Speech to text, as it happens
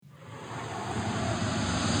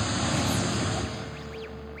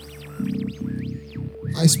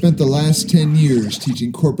I spent the last 10 years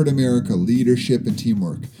teaching corporate America leadership and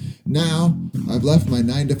teamwork. Now, I've left my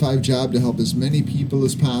 9-to-5 job to help as many people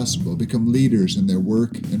as possible become leaders in their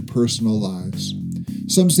work and personal lives.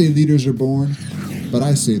 Some say leaders are born, but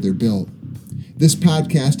I say they're built. This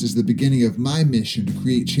podcast is the beginning of my mission to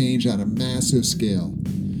create change on a massive scale.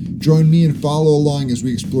 Join me and follow along as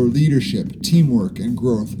we explore leadership, teamwork, and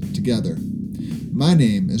growth together. My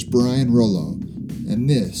name is Brian Rollo, and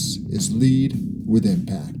this is Lead with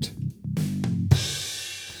Impact.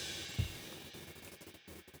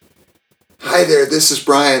 Hi there, this is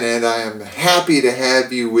Brian, and I am happy to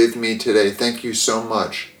have you with me today. Thank you so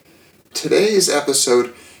much. Today's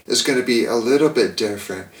episode is going to be a little bit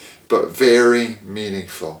different, but very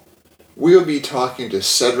meaningful. We'll be talking to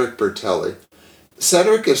Cedric Bertelli.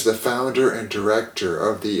 Cedric is the founder and director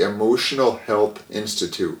of the Emotional Health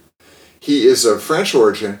Institute. He is of French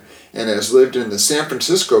origin and has lived in the San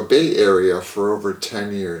Francisco Bay Area for over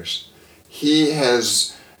 10 years. He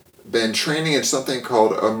has been training in something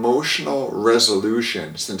called emotional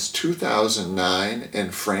resolution since 2009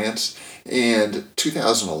 in France and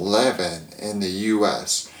 2011 in the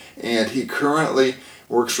US. And he currently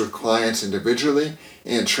works with clients individually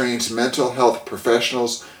and trains mental health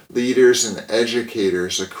professionals, leaders, and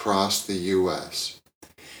educators across the US.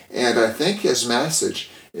 And I think his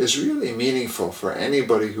message is really meaningful for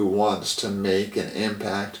anybody who wants to make an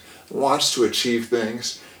impact, wants to achieve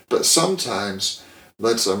things, but sometimes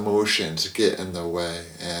lets emotions get in the way.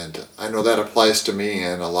 And I know that applies to me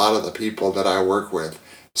and a lot of the people that I work with.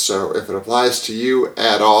 So if it applies to you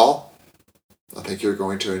at all, I think you're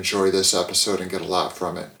going to enjoy this episode and get a lot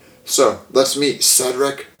from it. So let's meet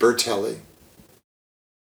Cedric Bertelli.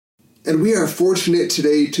 And we are fortunate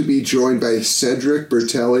today to be joined by Cedric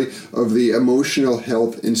Bertelli of the Emotional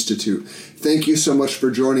Health Institute. Thank you so much for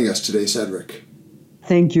joining us today, Cedric.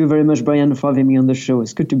 Thank you very much, Brian, for having me on the show.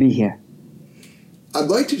 It's good to be here. I'd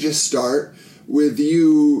like to just start with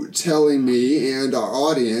you telling me and our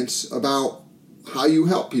audience about how you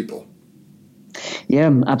help people. Yeah,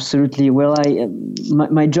 absolutely. Well,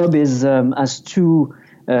 my job is has two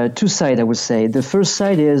sides, I would say. The first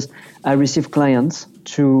side is I receive clients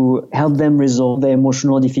to help them resolve their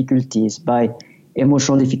emotional difficulties. By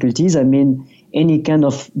emotional difficulties, I mean any kind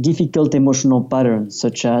of difficult emotional patterns,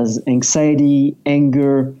 such as anxiety,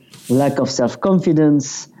 anger, lack of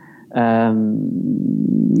self-confidence,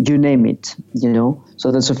 you name it,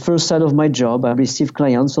 So that's the first side of my job. I receive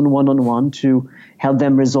clients on one-on-one to help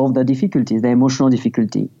them resolve their difficulties, their emotional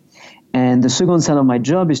difficulty. And the second side of my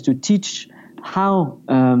job is to teach how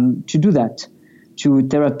to do that to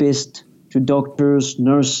therapists, to doctors,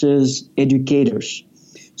 nurses, educators.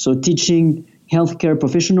 So teaching healthcare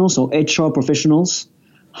professionals or HR professionals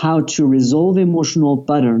how to resolve emotional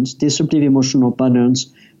patterns, disruptive emotional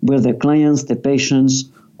patterns with their clients, their patients,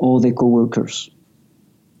 or their coworkers.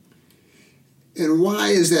 And why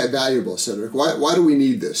is that valuable, Cedric? Why do we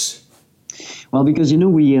need this? Well, because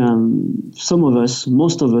we,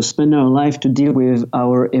 most of us, spend our life to deal with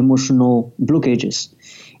our emotional blockages,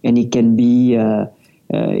 and it can be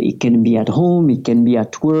at home, it can be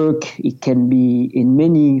at work, it can be in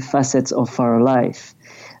many facets of our life.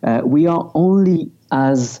 We are only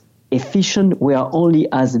as efficient, we are only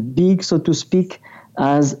as big, so to speak,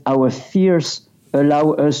 as our fears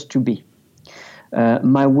allow us to be.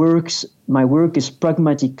 My work is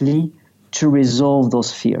pragmatically to resolve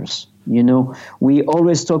those fears. We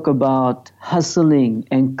always talk about hustling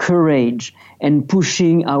and courage and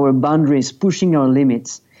pushing our boundaries, pushing our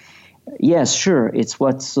limits. Yes, sure, it's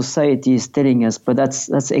what society is telling us, but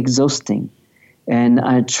that's exhausting. And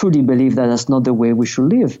I truly believe that that's not the way we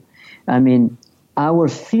should live. I mean, our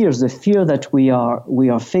fears, the fear that we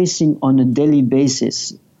are facing on a daily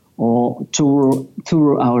basis or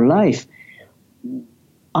through our life,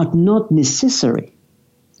 are not necessary.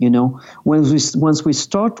 Once we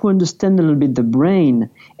start to understand a little bit the brain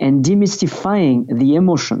and demystifying the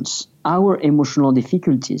emotions, our emotional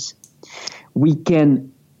difficulties, we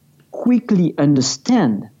can quickly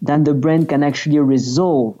understand that the brain can actually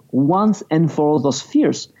resolve once and for all those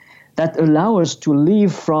fears that allow us to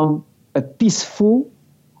live from a peaceful,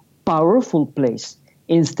 powerful place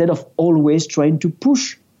instead of always trying to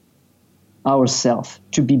push ourselves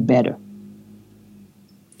to be better.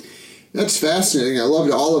 That's fascinating. I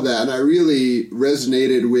loved all of that. And I really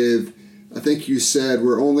resonated with, I think you said,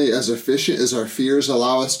 we're only as efficient as our fears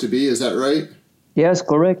allow us to be. Is that right? Yes,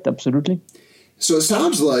 correct. Absolutely. So it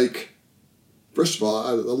sounds like, first of all,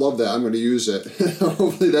 I love that. I'm going to use it.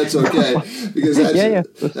 Hopefully that's okay. Because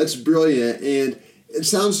that's brilliant. And it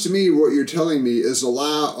sounds to me what you're telling me is a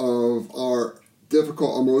lot of our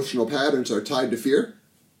difficult emotional patterns are tied to fear.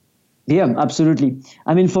 Yeah, absolutely.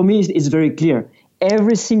 I mean, for me, it's very clear.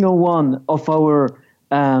 Every single one of our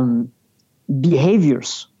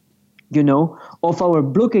behaviors, of our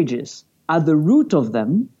blockages, at the root of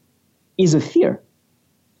them is a fear.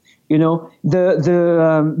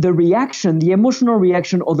 The reaction, the emotional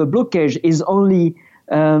reaction or the blockage is only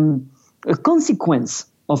a consequence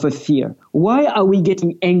of a fear. Why are we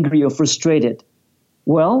getting angry or frustrated?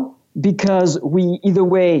 Well, because we either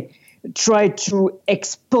way try to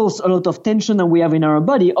expose a lot of tension that we have in our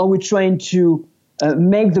body, or we're trying to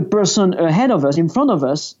make the person ahead of us, in front of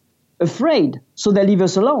us, afraid, so they leave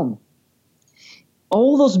us alone.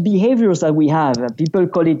 All those behaviors that we have, people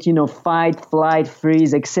call it, fight, flight,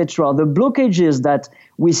 freeze, etc. The blockages that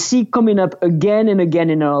we see coming up again and again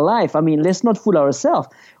in our life. I mean, let's not fool ourselves.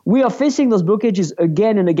 We are facing those blockages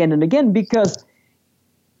again and again and again because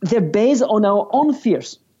they're based on our own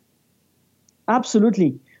fears.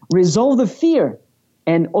 Absolutely. Resolve the fear,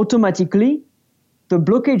 and automatically the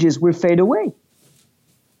blockages will fade away.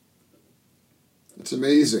 It's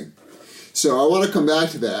amazing. So I want to come back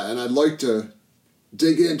to that, and I'd like to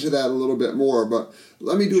dig into that a little bit more, but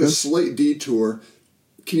let me do a slight detour.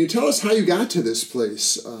 Can you tell us how you got to this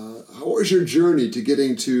place? How was your journey to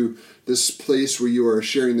getting to this place where you are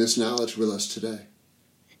sharing this knowledge with us today?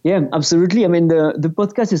 Yeah, absolutely. I mean, the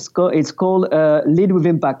podcast it's called Lead with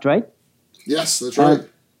Impact, right? Yes, that's right.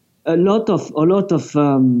 One of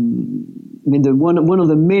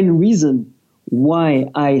the main reasons why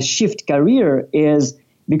I shift career is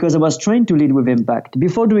because I was trying to lead with impact.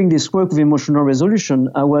 Before doing this work with emotional resolution,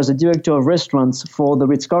 I was a director of restaurants for the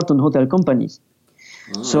Ritz-Carlton hotel companies.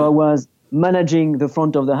 Oh. So I was managing the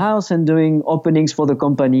front of the house and doing openings for the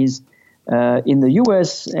companies in the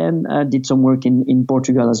US, and I did some work in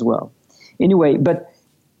Portugal as well. Anyway, but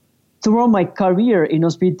throughout my career in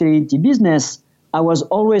hospitality business, I was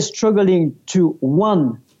always struggling to,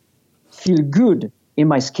 one, feel good in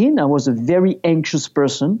my skin. I was a very anxious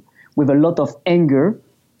person with a lot of anger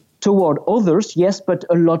toward others, yes, but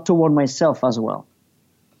a lot toward myself as well.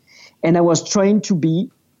 And I was trying to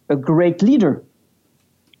be a great leader,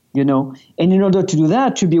 And in order to do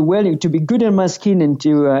that, to be good in my skin and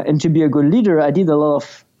to be a good leader, I did a lot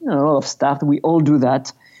of stuff. We all do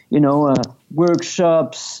that,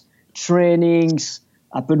 workshops, trainings.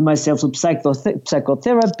 I put myself through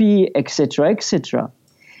psychotherapy, etc., etc.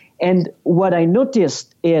 And what I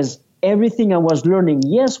noticed is everything I was learning,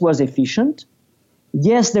 yes, was efficient.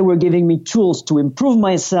 Yes, they were giving me tools to improve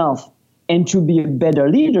myself and to be a better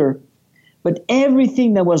leader. But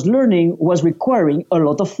everything that I was learning was requiring a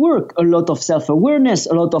lot of work, a lot of self-awareness,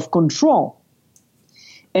 a lot of control.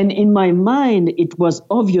 And in my mind, it was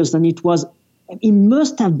obvious, and it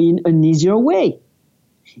must have been an easier way.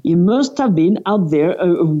 It must have been out there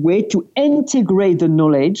a way to integrate the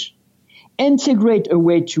knowledge, integrate a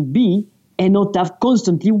way to be, and not have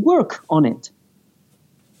constantly work on it.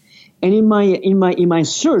 And in my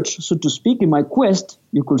search, so to speak, in my quest,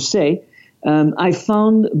 you could say, I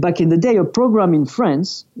found back in the day a program in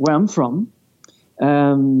France, where I'm from,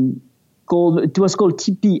 it was called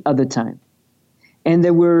TP at the time. And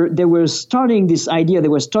they were starting this idea, they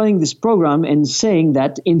were starting this program and saying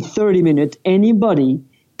that in 30 minutes, anybody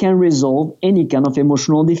can resolve any kind of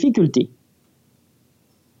emotional difficulty.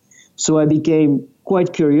 So I became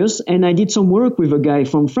quite curious, and I did some work with a guy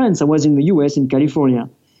from France. I was in the US, in California,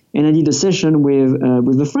 and I did a session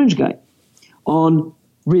with a French guy on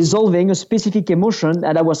resolving a specific emotion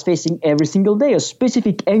that I was facing every single day, a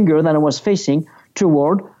specific anger that I was facing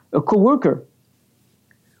toward a coworker.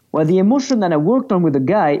 Well, the emotion that I worked on with the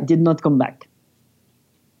guy did not come back.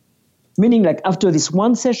 Meaning, like, after this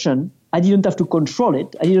one session, I didn't have to control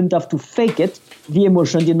it. I didn't have to fake it. The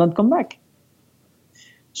emotion did not come back.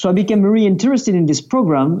 So I became very interested in this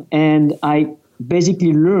program, and I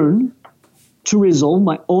basically learned to resolve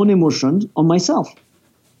my own emotions on myself.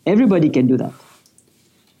 Everybody can do that.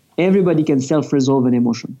 Everybody can self-resolve an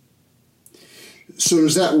emotion. So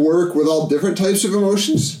does that work with all different types of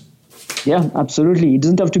emotions? Yeah, absolutely. It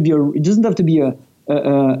doesn't have to be a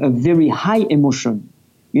very high emotion.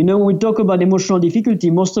 When we talk about emotional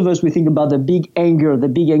difficulty, most of us, we think about the big anger, the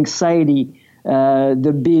big anxiety,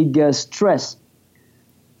 the big stress.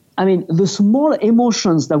 I mean, the small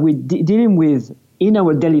emotions that we're dealing with in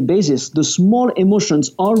our daily basis, the small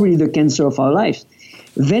emotions are really the cancer of our lives.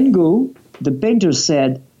 Van Gogh, the painter,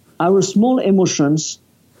 said, our small emotions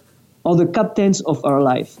are the captains of our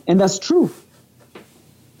life. And that's true.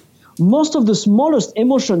 Most of the smallest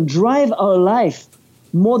emotions drive our life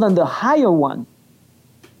more than the higher one.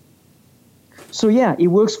 So yeah, it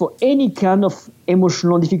works for any kind of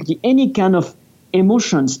emotional difficulty, any kind of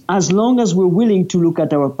emotions, as long as we're willing to look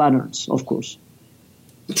at our patterns, of course.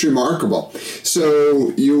 It's remarkable.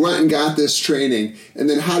 So you went and got this training, and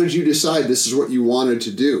then how did you decide this is what you wanted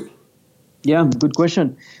to do? Yeah, good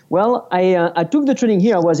question. Well, I took the training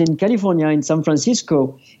here. I was in California, in San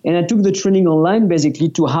Francisco, and I took the training online basically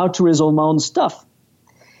to how to resolve my own stuff.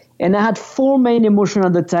 And I had 4 main emotions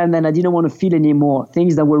at the time that I didn't want to feel anymore,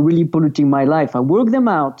 things that were really polluting my life. I worked them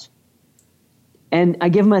out, and I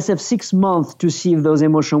gave myself 6 months to see if those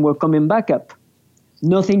emotions were coming back up.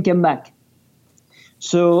 Nothing came back.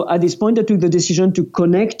 So at this point, I took the decision to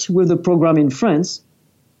connect with the program in France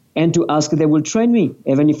and to ask if they will train me,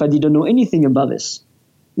 even if I didn't know anything about this.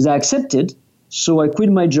 They accepted, so I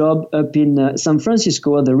quit my job up in San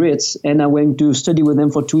Francisco at the Ritz, and I went to study with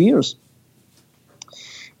them for 2 years.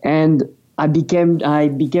 And I became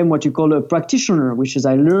what you call a practitioner, which is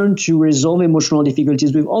I learned to resolve emotional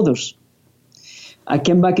difficulties with others. I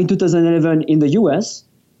came back in 2011 in the US,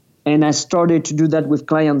 and I started to do that with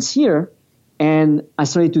clients here, and I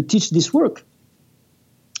started to teach this work.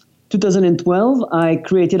 2012, I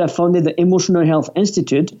founded the Emotional Health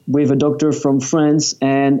Institute with a doctor from France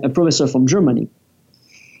and a professor from Germany.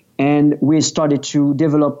 And we started to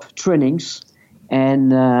develop trainings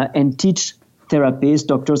and teach therapists,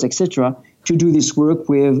 doctors, etc., to do this work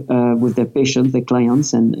with their patients, their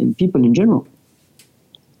clients, and people in general.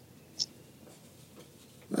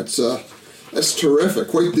 That's terrific.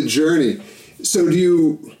 Quite the journey. So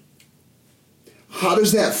how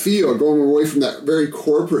does that feel, going away from that very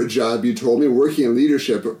corporate job you told me, working in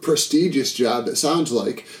leadership, a prestigious job it sounds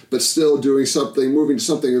like, but still doing something, moving to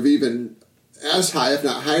something of even as high, if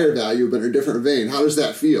not higher value, but in a different vein? How does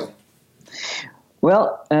that feel?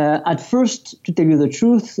 Well, at first, to tell you the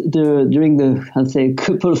truth, during the, I'd say,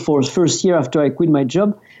 first year after I quit my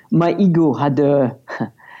job, my ego had a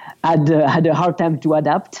hard time to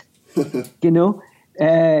adapt, you know.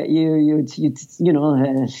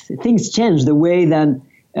 Things changed. The way that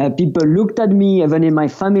people looked at me, even in my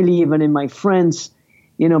family, even in my friends,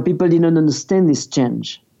 people didn't understand this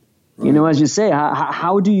change. Right. As you say,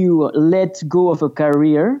 how do you let go of a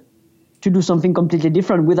career to do something completely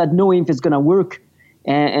different without knowing if it's going to work?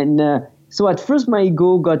 So at first my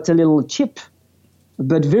ego got a little chip,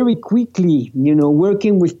 but very quickly,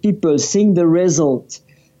 working with people, seeing the result,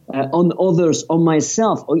 on others, on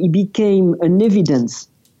myself, it became an evidence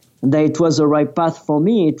that it was the right path for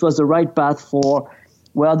me. It was the right path for,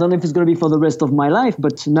 I don't know if it's going to be for the rest of my life,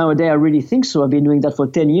 but nowadays I really think so. I've been doing that for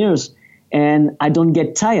 10 years, and I don't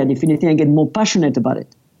get tired. If anything, I get more passionate about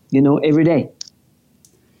it, every day.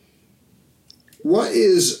 What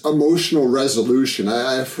is emotional resolution?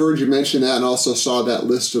 I've heard you mention that and also saw that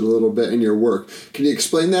listed a little bit in your work. Can you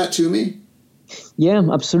explain that to me? Yeah,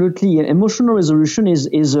 absolutely. Emotional resolution is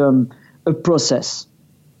a process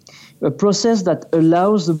that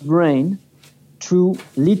allows the brain to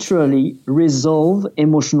literally resolve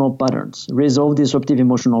emotional patterns, resolve disruptive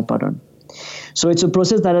emotional pattern. So it's a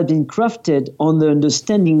process that has been crafted on the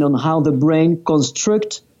understanding on how the brain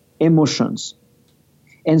constructs emotions.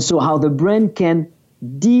 And so how the brain can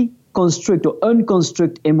deconstruct or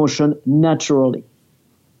unconstruct emotion naturally.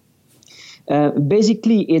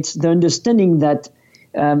 Basically, it's the understanding that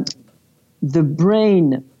the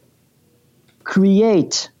brain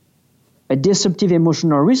creates a disruptive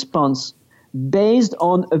emotional response based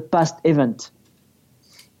on a past event.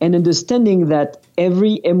 And understanding that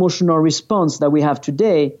every emotional response that we have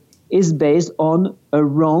today is based on a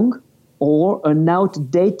wrong or an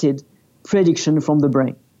outdated prediction from the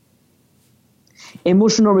brain.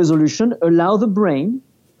 Emotional resolution allows the brain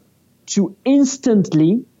to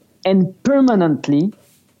instantly and permanently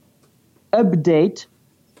update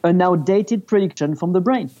an outdated prediction from the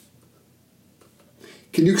brain.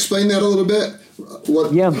 Can you explain that a little bit?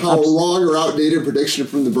 How long or outdated prediction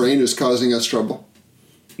from the brain is causing us trouble?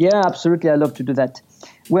 Yeah, absolutely. I love to do that.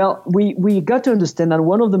 Well, we got to understand that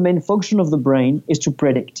one of the main functions of the brain is to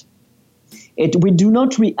predict. We do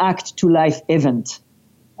not react to life event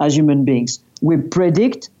as human beings. We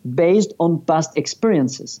predict based on past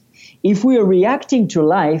experiences. If we are reacting to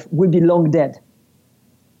life, we'll be long dead.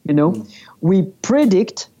 We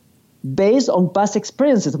predict based on past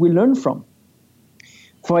experiences we learn from.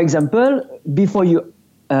 For example, before you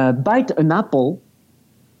bite an apple,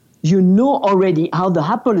 you know already how the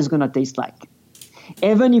apple is going to taste like.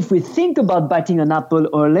 Even if we think about biting an apple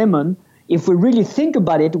or a lemon, if we really think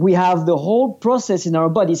about it, we have the whole process in our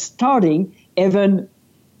body starting even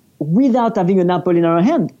without having an apple in our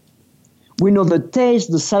hand. We know the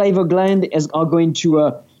taste, the saliva gland are going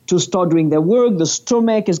to start doing their work. The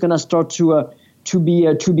stomach is going to start to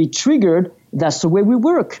be triggered. That's the way we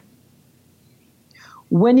work.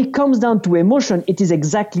 When it comes down to emotion, it is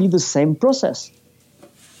exactly the same process.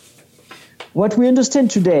 What we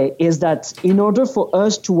understand today is that in order for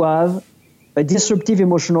us to have a disruptive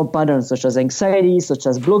emotional pattern, such as anxiety, such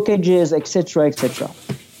as blockages, etc.,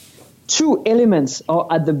 two elements are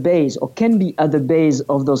at the base or can be at the base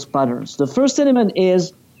of those patterns. The first element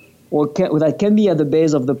is, that can be at the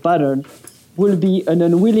base of the pattern, will be an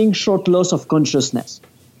unwilling short loss of consciousness.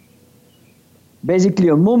 Basically,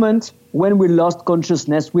 a moment when we lost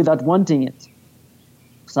consciousness without wanting it.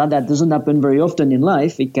 So that doesn't happen very often in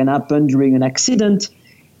life. It can happen during an accident.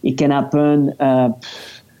 It can happen,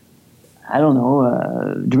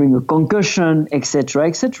 during a concussion, etc.,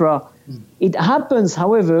 etc. It happens,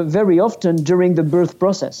 however, very often during the birth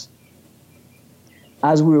process.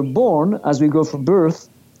 As we are born, as we go through birth,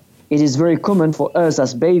 it is very common for us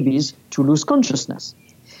as babies to lose consciousness.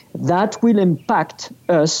 That will impact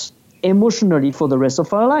us emotionally for the rest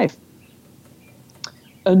of our life.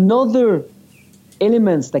 Another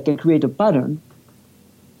element that can create a pattern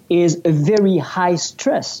is a very high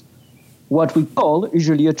stress, what we call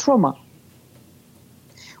usually a trauma.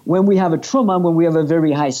 When we have a trauma, when we have a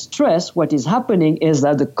very high stress, what is happening is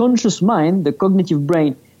that the conscious mind, the cognitive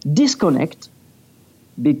brain, disconnect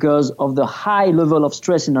because of the high level of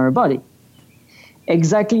stress in our body.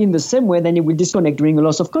 Exactly in the same way that it will disconnect during a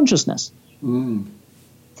loss of consciousness.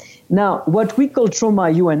 Now, what we call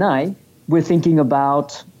trauma, you and I, we're thinking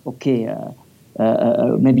about,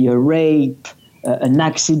 maybe a rape, an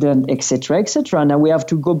accident, etc., etc. Now we have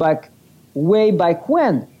to go back way back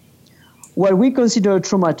when. What we consider a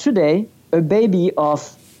trauma today, a baby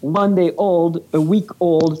of 1 day old, a week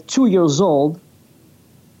old, 2 years old,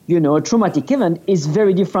 a traumatic event is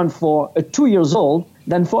very different for a 2 years old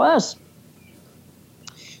than for us.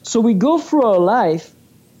 So we go through our life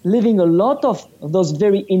living a lot of those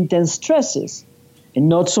very intense stresses and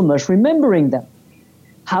not so much remembering them.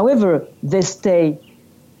 However, they stay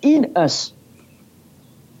in us.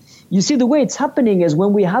 You see, the way it's happening is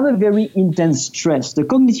when we have a very intense stress, the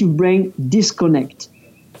cognitive brain disconnects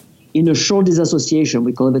in a short disassociation.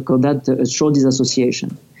 We call that a short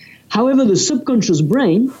disassociation. However, the subconscious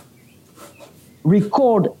brain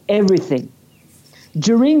records everything.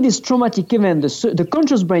 During this traumatic event, the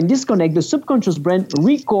conscious brain disconnects, the subconscious brain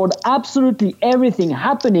records absolutely everything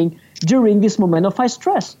happening during this moment of high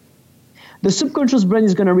stress. The subconscious brain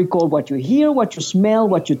is going to record what you hear, what you smell,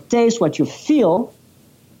 what you taste, what you feel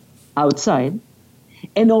outside,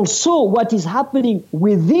 and also what is happening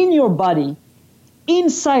within your body,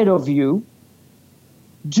 inside of you,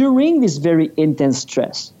 during this very intense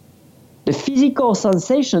stress. The physical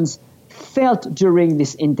sensations felt during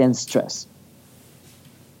this intense stress.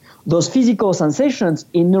 Those physical sensations,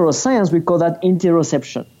 in neuroscience, we call that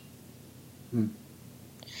interoception.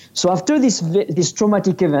 So after this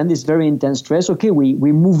traumatic event, this very intense stress,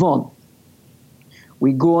 we move on.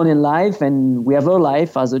 We go on in life and we have our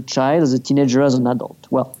life as a child, as a teenager, as an adult.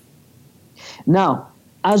 Well, now,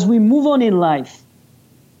 as we move on in life,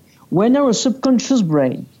 when our subconscious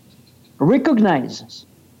brain recognizes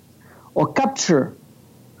or captures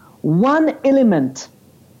one element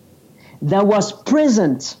that was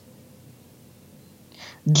present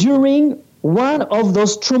during one of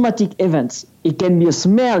those traumatic events, it can be a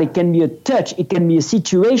smell, it can be a touch, it can be a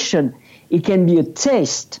situation, it can be a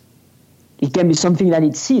taste, it can be something that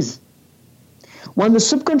it sees. When the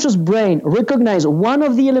subconscious brain recognizes one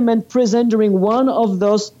of the elements present during one of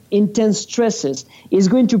those intense stresses, it's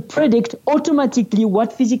going to predict automatically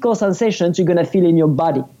what physical sensations you're going to feel in your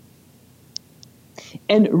body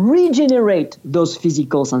and regenerate those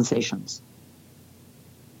physical sensations.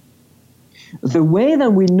 The way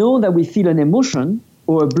that we know that we feel an emotion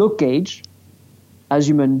or a blockage as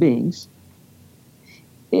human beings,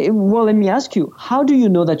 well, let me ask you, how do you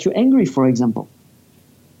know that you're angry, for example?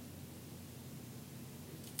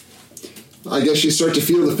 I guess you start to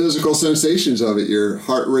feel the physical sensations of it. Your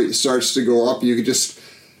heart rate starts to go up. You can just,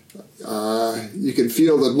 you can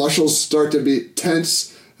feel the muscles start to be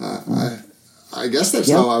tense. I guess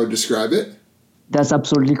that's how I would describe it. That's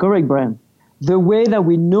absolutely correct, Brian. The way that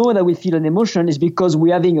we know that we feel an emotion is because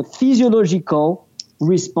we're having a physiological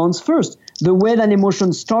response first. The way that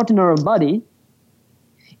emotions start in our body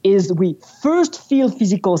is we first feel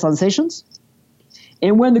physical sensations,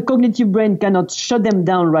 and when the cognitive brain cannot shut them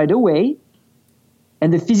down right away,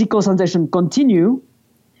 and the physical sensation continue,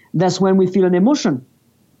 that's when we feel an emotion.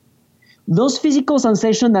 Those physical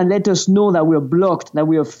sensations that let us know that we're blocked, that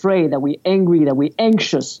we're afraid, that we're angry, that we're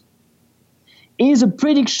anxious, is a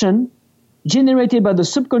prediction generated by the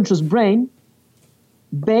subconscious brain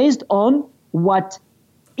based on what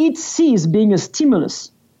it sees being a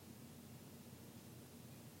stimulus.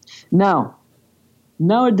 Now,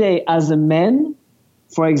 nowadays, as a man,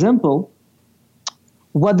 for example,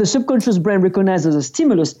 what the subconscious brain recognizes as a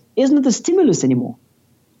stimulus is not a stimulus anymore.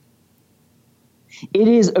 It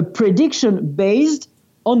is a prediction based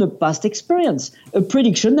on a past experience, a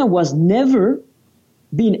prediction that was never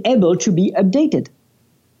been able to be updated.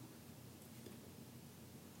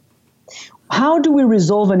 How do we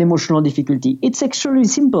resolve an emotional difficulty? It's extremely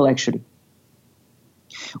simple, actually.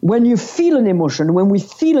 When you feel an emotion, when we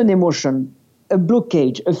feel an emotion, a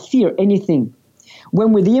blockage, a fear, anything,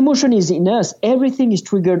 when the emotion is in us, everything is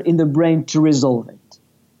triggered in the brain to resolve it.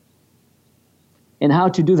 And how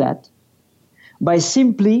to do that? By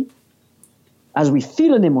simply, as we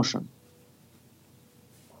feel an emotion,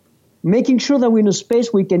 making sure that we're in a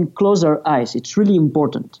space where we can close our eyes. It's really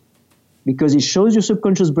important because it shows your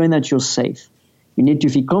subconscious brain that you're safe. You need to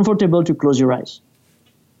feel comfortable to close your eyes.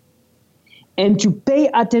 And to pay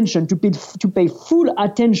attention, to pay full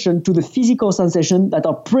attention to the physical sensations that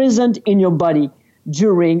are present in your body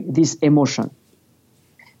during this emotion.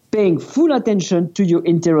 Paying full attention to your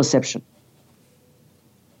interoception.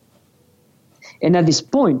 And at this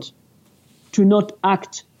point, to not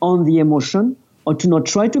act on the emotion or to not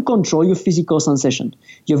try to control your physical sensation.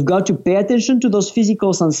 You've got to pay attention to those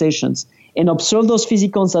physical sensations and observe those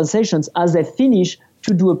physical sensations as they finish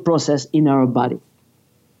to do a process in our body.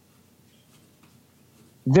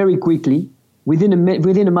 Very quickly, within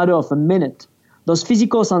a matter of a minute, those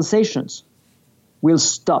physical sensations will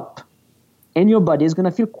stop and your body is going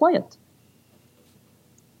to feel quiet.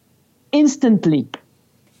 Instantly,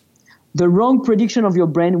 the wrong prediction of your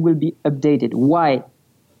brain will be updated. Why?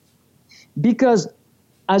 Because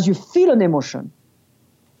as you feel an emotion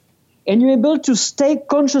and you're able to stay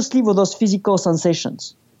consciously with those physical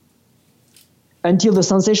sensations until the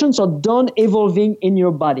sensations are done evolving in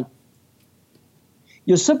your body,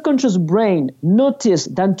 your subconscious brain notices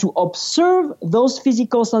that to observe those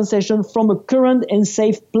physical sensations from a current and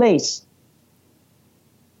safe place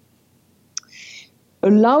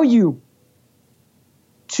allow you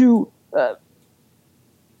to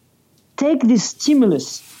take this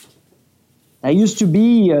stimulus that used to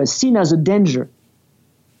be seen as a danger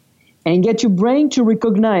and get your brain to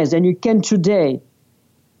recognize, and you can today,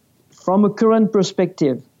 from a current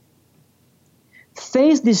perspective,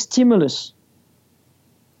 face this stimulus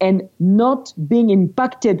and not being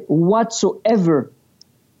impacted whatsoever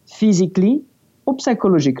physically or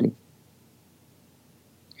psychologically.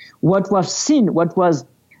 What was seen, what was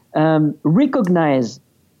recognized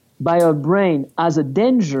by our brain as a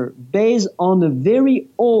danger based on a very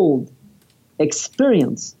old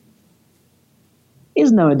experience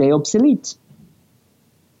is nowadays obsolete.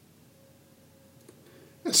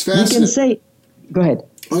 That's fascinating. You can say, go ahead.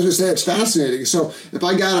 I was going to say it's fascinating. So if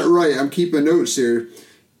I got it right, I'm keeping notes here.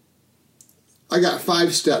 I got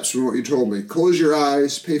 5 steps from what you told me. Close your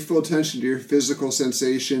eyes, pay full attention to your physical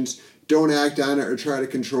sensations, don't act on it or try to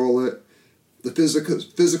control it. The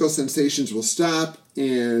physical sensations will stop,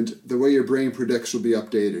 and the way your brain predicts will be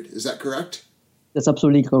updated. Is that correct? That's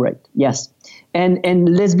absolutely correct. Yes, and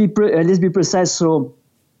let's be precise so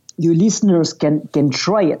your listeners can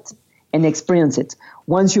try it and experience it.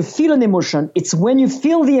 Once you feel an emotion, it's when you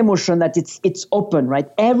feel the emotion that it's open, right?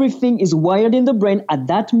 Everything is wired in the brain at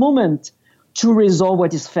that moment to resolve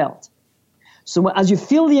what is felt. So as you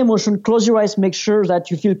feel the emotion, close your eyes, make sure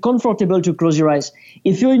that you feel comfortable to close your eyes.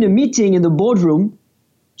 If you're in a meeting in the boardroom,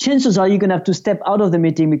 chances are you're going to have to step out of the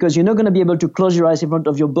meeting because you're not going to be able to close your eyes in front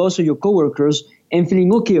of your boss or your coworkers and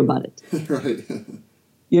feeling okay about it. Right.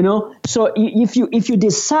 You know, so if you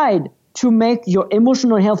decide to make your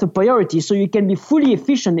emotional health a priority so you can be fully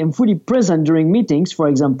efficient and fully present during meetings, for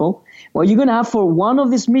example, well, you're going to have for one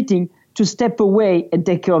of this meeting to step away and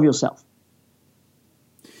take care of yourself.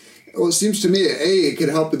 Well, it seems to me, it could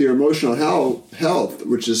help with your emotional health,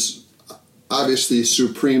 which is obviously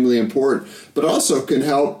supremely important, but also can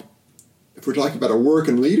help, if we're talking about a work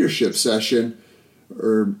and leadership session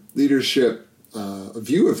or leadership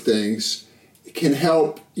view of things, it can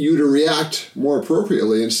help you to react more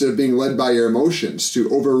appropriately instead of being led by your emotions, to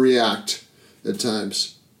overreact at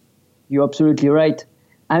times. You're absolutely right.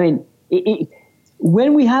 I mean,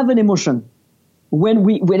 when we have an emotion, when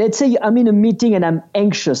let's say I'm in a meeting and I'm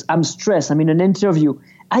anxious, I'm stressed, I'm in an interview,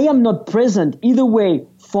 I am not present either way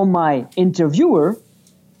for my interviewer,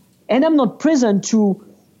 and I'm not present to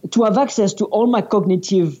have access to all my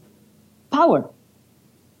cognitive power.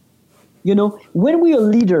 You know, when we're a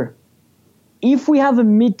leader, if we have a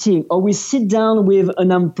meeting or we sit down with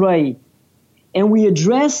an employee and we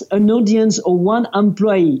address an audience or one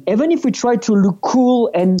employee, even if we try to look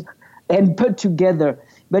cool and put together,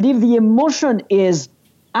 but if the emotion is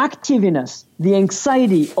active in us, the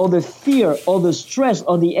anxiety or the fear or the stress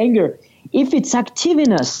or the anger, if it's active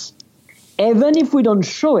in us even if we don't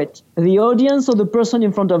show it, the audience or the person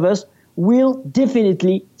in front of us will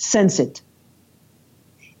definitely sense it.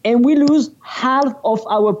 And we lose half of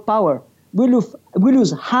our power. We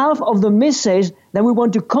lose half of the message that we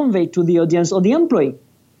want to convey to the audience or the employee.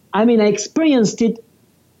 I mean, I experienced it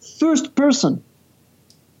first person.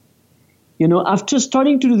 After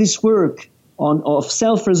starting to do this work of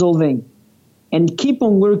self-resolving and keep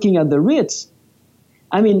on working at the Ritz,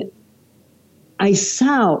 I mean, I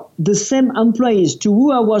saw the same employees to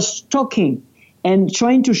who I was talking and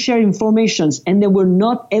trying to share informations, and they were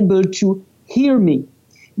not able to hear me.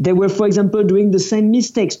 They were, for example, doing the same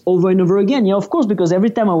mistakes over and over again. Yeah, of course, because every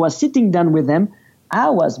time I was sitting down with them, I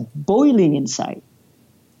was boiling inside.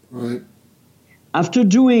 Right. After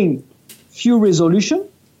doing few resolution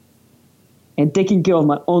and taking care of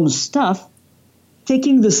my own stuff,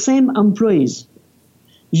 taking the same employees,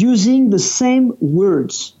 using the same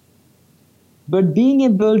words, but being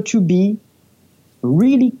able to be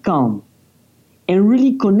really calm and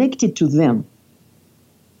really connected to them.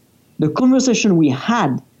 The conversation we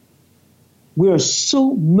had were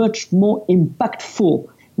so much more impactful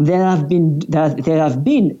than have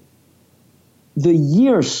been the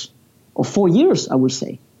years, or 4 years, I would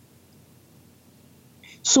say.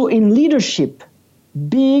 So in leadership,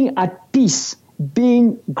 being at peace,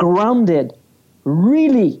 being grounded,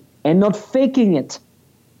 really, and not faking it,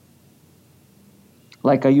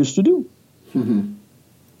 like I used to do,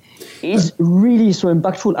 is really so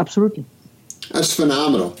impactful, absolutely. That's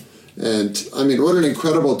phenomenal. And I mean, what an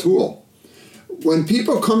incredible tool. When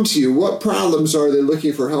people come to you, what problems are they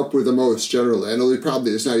looking for help with the most generally? I know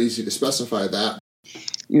it's not easy to specify that.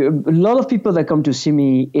 A lot of people that come to see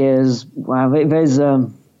me is, there's, I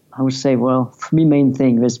would say, three main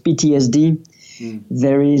things. There's PTSD,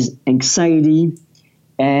 there is anxiety,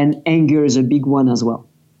 and anger is a big one as well.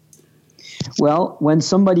 Well, when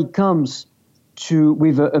somebody comes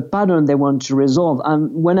with a pattern they want to resolve,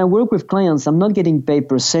 when I work with clients, I'm not getting paid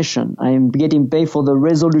per session. I'm getting paid for the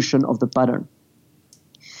resolution of the pattern.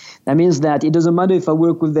 That means that it doesn't matter if I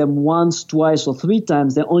work with them once, twice, or 3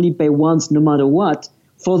 times, they only pay once no matter what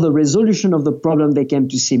for the resolution of the problem they came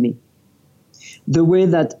to see me. The way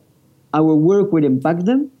that our work will impact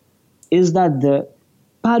them is that the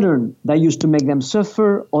pattern that used to make them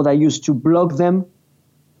suffer or that used to block them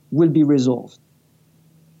will be resolved.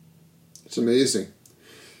 It's amazing.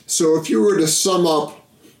 So if you were to sum up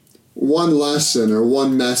one lesson or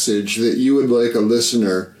one message that you would like a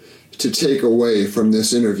listener to take away from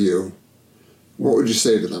this interview, what would you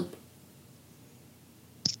say to them?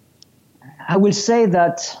 I will say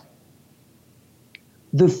that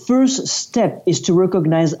the first step is to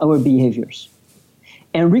recognize our behaviors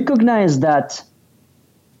and recognize that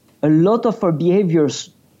a lot of our behaviors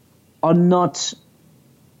are not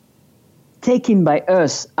taken by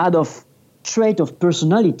us out of trait of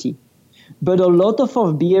personality, but a lot of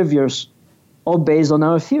our behaviors are based on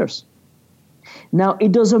our fears. Now,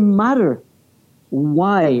 it doesn't matter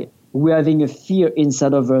why we're having a fear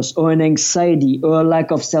inside of us, or an anxiety, or a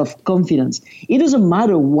lack of self-confidence. It doesn't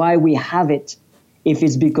matter why we have it. If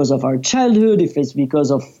it's because of our childhood, if it's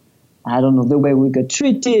because of, the way we got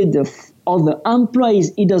treated, of all the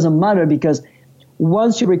employees, it doesn't matter, because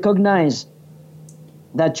once you recognize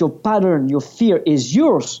that your pattern, your fear is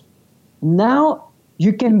yours, now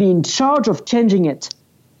you can be in charge of changing it.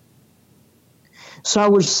 So I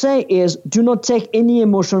would say is, do not take any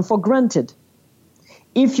emotion for granted.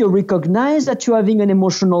 If you recognize that you're having an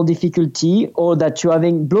emotional difficulty or that you're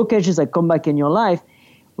having blockages that come back in your life,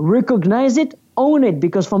 recognize it, own it,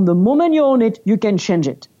 because from the moment you own it, you can change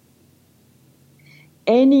it.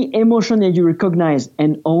 Any emotion that you recognize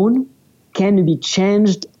and own can be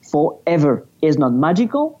changed forever. It's not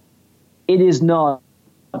magical. It is not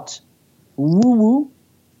woo-woo.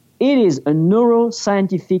 It is a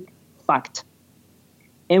neuroscientific fact.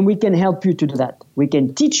 And we can help you to do that. We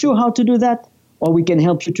can teach you how to do that, or we can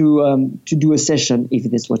help you to do a session if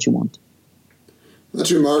that's what you want.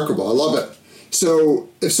 That's remarkable. I love it. So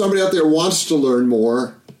if somebody out there wants to learn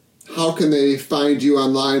more, how can they find you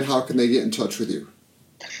online? How can they get in touch with you?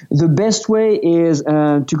 The best way is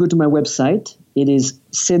to go to my website. It is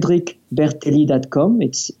cedricbertelli.com.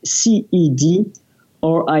 It's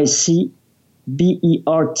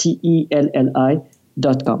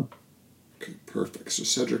CEDRICBERTELLI.com. Okay, perfect. So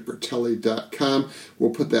cedricbertelli.com.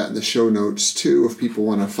 We'll put that in the show notes too if people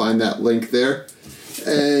want to find that link there.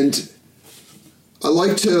 And I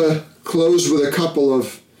like to close with a couple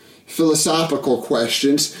of philosophical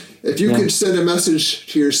questions. If you could send a message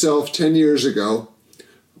to yourself 10 years ago,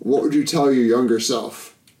 what would you tell your younger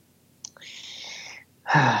self?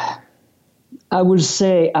 I would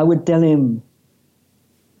tell him,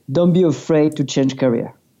 don't be afraid to change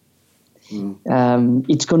career.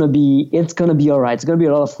 It's gonna be all right. It's gonna be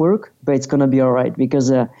a lot of work, but it's gonna be all right,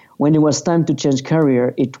 because when it was time to change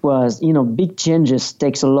career, it was, big changes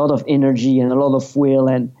takes a lot of energy and a lot of will,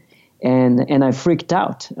 and I freaked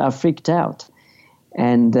out.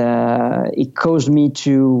 And it caused me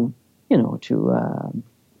to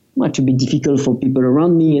be difficult for people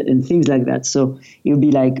around me and things like that. So it would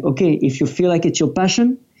be like, okay, if you feel like it's your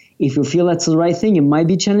passion, if you feel that's the right thing, it might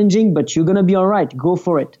be challenging, but you're gonna be all right. Go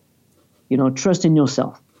for it. Trust in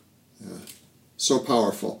yourself. Yeah. So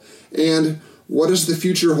powerful. And what does the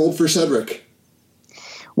future hold for Cedric?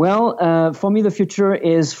 Well, for me, the future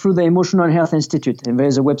is through the Emotional Health Institute. And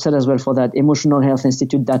there's a website as well for that,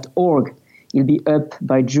 emotionalhealthinstitute.org. It'll be up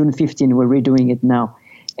by June 15. We're redoing it now.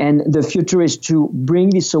 And the future is to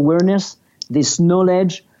bring this awareness, this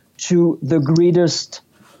knowledge to the greatest,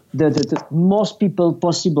 the most people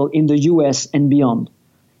possible in the US and beyond.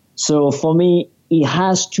 So for me, it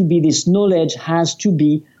has to be, this knowledge has to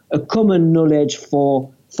be a common knowledge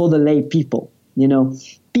for the lay people.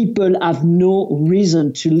 People have no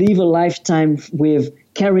reason to live a lifetime with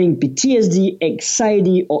carrying PTSD,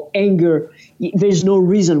 anxiety, or anger. There's no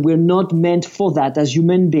reason. We're not meant for that as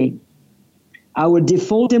human beings. Our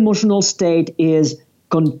default emotional state is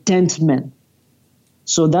contentment.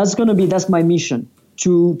 So that's my mission,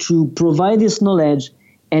 to provide this knowledge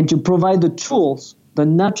and to provide the tools, the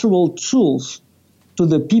natural tools, to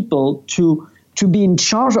the people to be in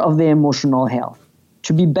charge of their emotional health,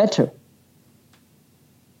 to be better.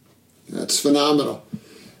 That's phenomenal.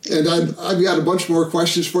 And I've got a bunch more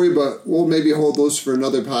questions for you, but we'll maybe hold those for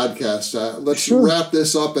another podcast. Let's wrap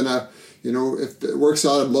this up, and if it works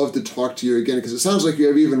out, I'd love to talk to you again, because it sounds like you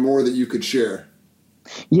have even more that you could share.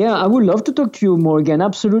 Yeah, I would love to talk to you more again.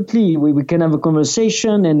 Absolutely. We can have a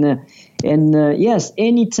conversation, and yes,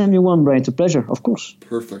 anytime you want, Brian. It's a pleasure, of course.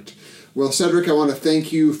 Perfect. Well, Cedric, I want to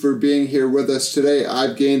thank you for being here with us today.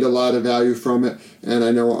 I've gained a lot of value from it, and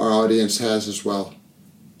I know our audience has as well.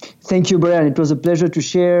 Thank you, Brian. It was a pleasure to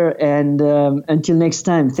share, and until next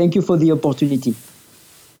time, thank you for the opportunity.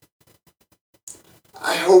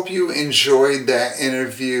 I hope you enjoyed that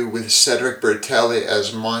interview with Cedric Bertelli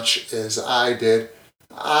as much as I did.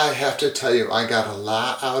 I have to tell you, I got a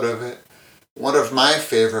lot out of it. One of my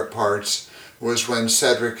favorite parts was when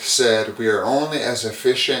Cedric said we are only as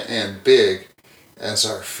efficient and big as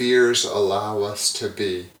our fears allow us to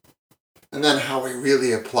be. And then how we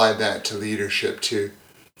really applied that to leadership too.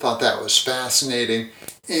 Thought that was fascinating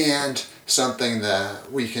and something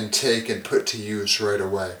that we can take and put to use right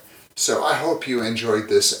away. So I hope you enjoyed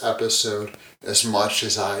this episode as much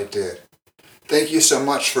as I did. Thank you so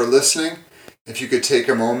much for listening. If you could take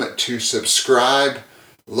a moment to subscribe,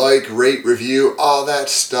 like, rate, review, all that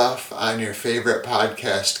stuff on your favorite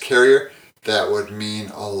podcast carrier, that would mean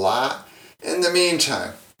a lot. In the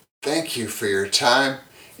meantime, thank you for your time,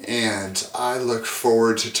 and I look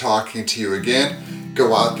forward to talking to you again.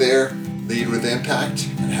 Go out there, lead with impact,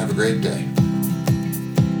 and have a great day.